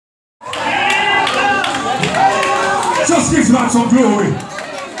Just give God some glory.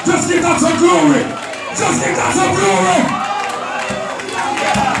 Just give God some glory. Just give God some glory.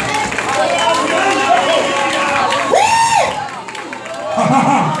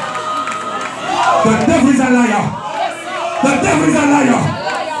 The devil is a liar. The devil is a liar.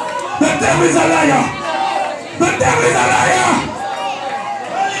 The devil is a liar. The devil is a liar.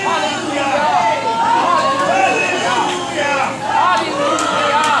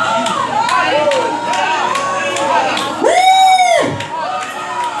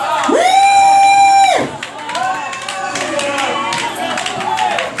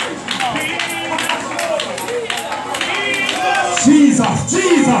 Jesus,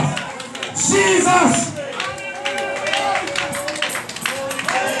 Jesus, Jesus.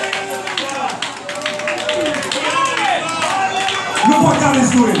 Look what God is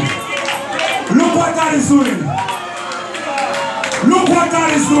doing. Look what God is doing. Look what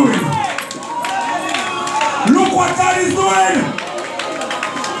God is doing. Look what God is doing.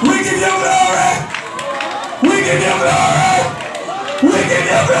 We give you glory. We give you glory. We give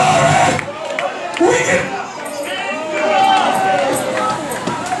you glory. We give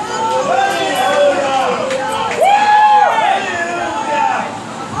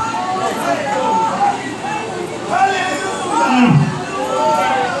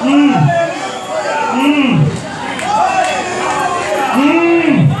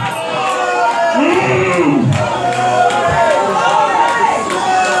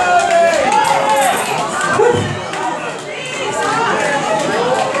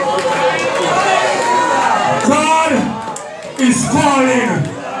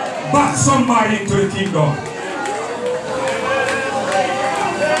somebody into the kingdom.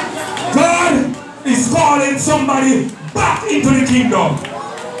 God is calling somebody back into the kingdom.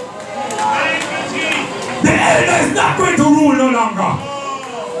 The elder is not going to rule no longer.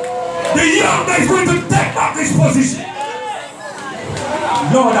 The younger is going to take back his position.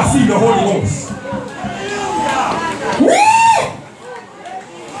 Lord, I feel the Holy Ghost. Woo!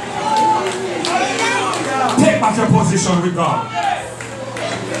 Take back your position with God.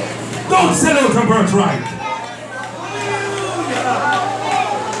 Don't sell out your birthright.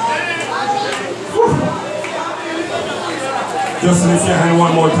 Just lift your hand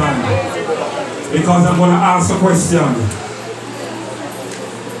one more time. Because I'm going to ask a question.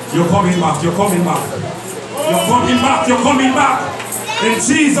 You're coming back. You're coming back. You're coming back. You're coming back. In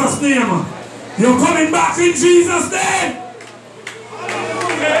Jesus' name. You're coming back in Jesus' name.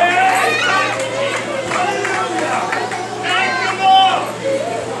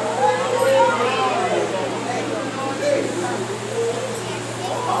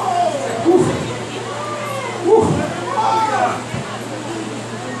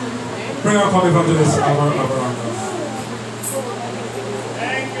 Bring our coffee back to this. Thank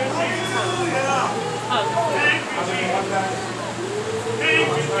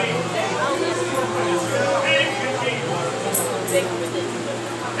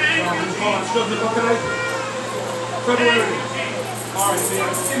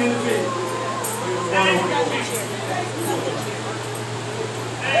you,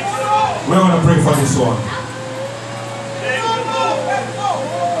 we're going to pray for this one.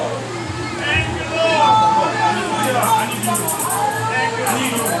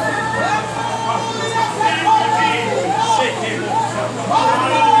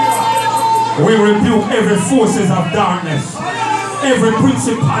 We rebuke every forces of darkness, every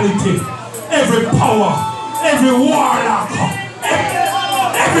principality, every power, every warlock,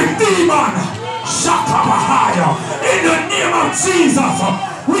 every demon. Shakabahaya. In the name of Jesus,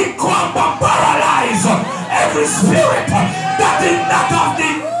 we come to paralyze every spirit that is not of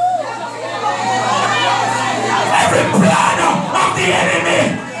the every plan of the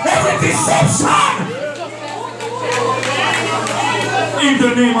enemy, every deception. In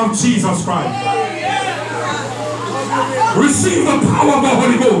the name of Jesus Christ. Receive the power of the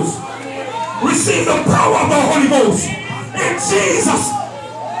Holy Ghost. Receive the power of the Holy Ghost. In Jesus.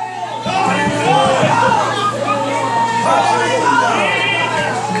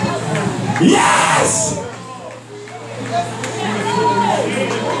 Yes!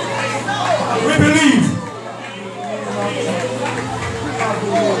 We believe.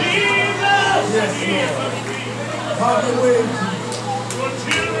 Yes, Lord. Have your way.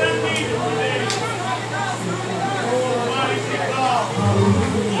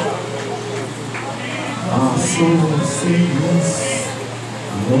 Our soul sings,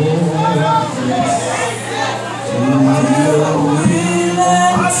 Lord, yes, to your will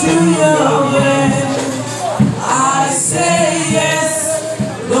and to your way. I say yes,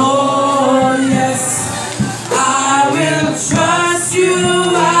 Lord, yes. I will trust you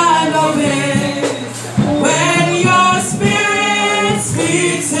and obey when your spirit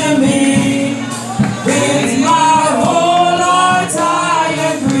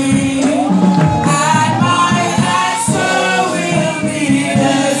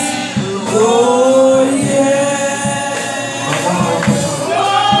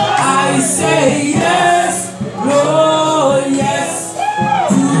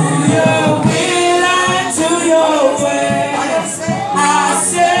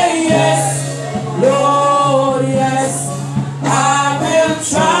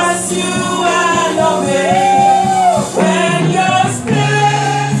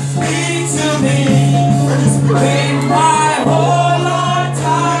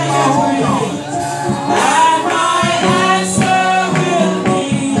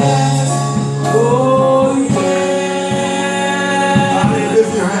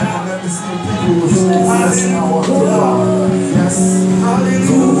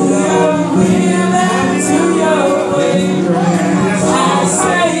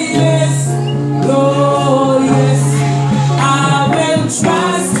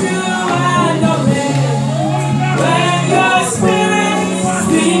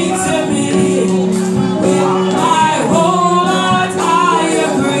Speak to me. With my whole heart I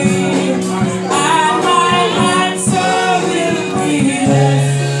agree. And my answer will be yes.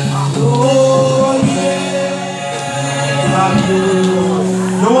 Oh yeah.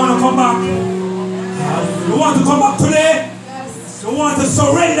 You want to come back? You want to come back today? You want to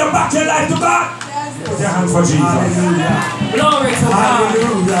surrender back your life to God? Put your hands for Jesus. Glory to God.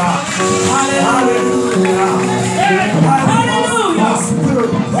 Hallelujah. Hallelujah. Hallelujah.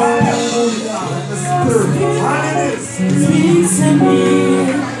 Speak to me.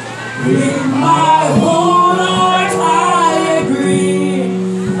 With my whole heart I agree.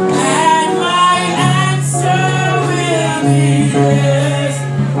 And my answer will be yes.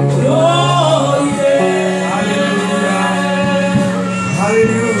 Oh yeah. Hallelujah.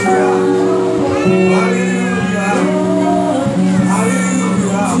 Hallelujah.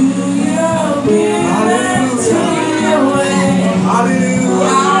 Hallelujah. Hallelujah.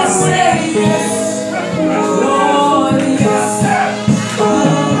 I say yes. Lord, yes. I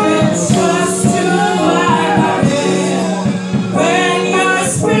will trust you, I will. When your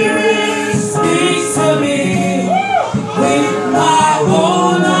spirit speaks to me, with my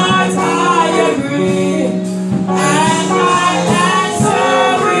whole heart I agree. And my answer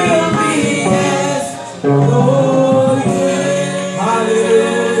will be yes. Oh yeah.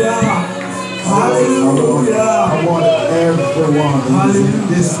 Hallelujah. Hallelujah. I want everyone who's in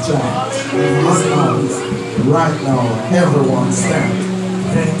this church, in this house, right now, everyone stand.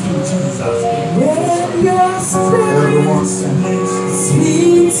 Thank you, Jesus. When your Everyone spirit stand.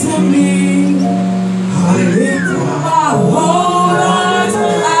 speak to me, with my whole heart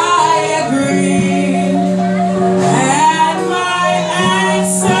I agree. And my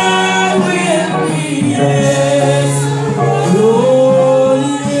answer will be yes. Oh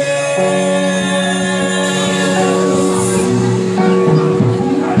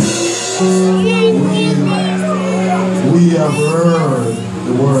We have heard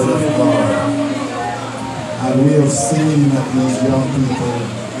the word of God, and we have seen that these young people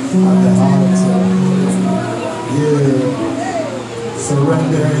at the altar here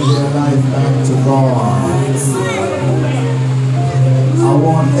surrendering their life back to God. I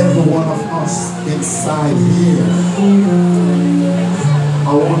want every one of us inside here, I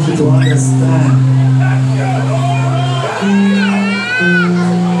want you to understand,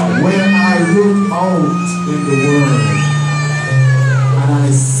 when I look out in the world and I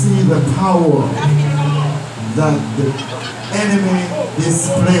see the power that the enemy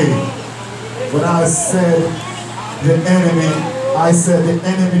displayed, when I said the enemy, I said the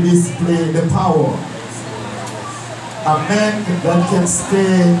enemy displayed the power. A man that can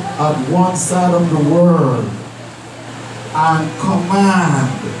stay at one side of the world and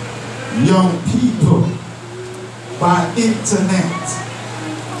command young people by internet,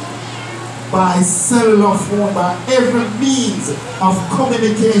 by cellular phone, by every means of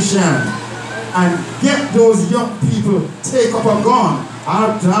communication, and get those young people take up a gun.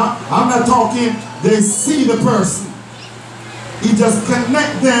 I'm not talking, they see the person. He just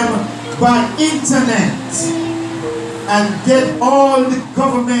connect them by internet and get all the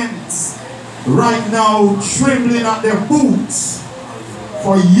governments right now trembling at their boots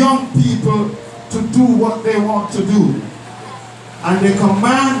for young people to do what they want to do. And they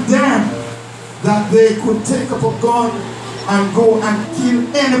command them that they could take up a gun and go and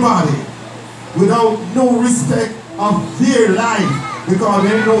kill anybody without no respect of their life, because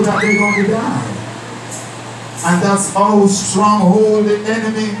they know that they're going to die. And that's how stronghold the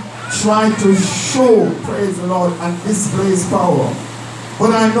enemy tried to show, praise the Lord, and display his power.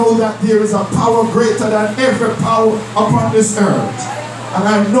 But I know that there is a power greater than every power upon this earth. And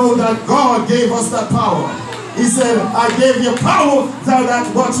I know that God gave us that power. He said, I gave you power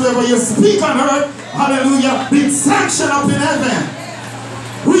that whatsoever you speak on earth, hallelujah, be sanctioned up in heaven.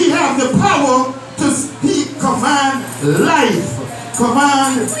 We have the power to speak, command life,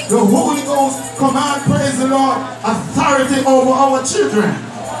 command the Holy Ghost, command, praise the Lord, authority over our children.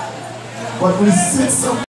 But we sit some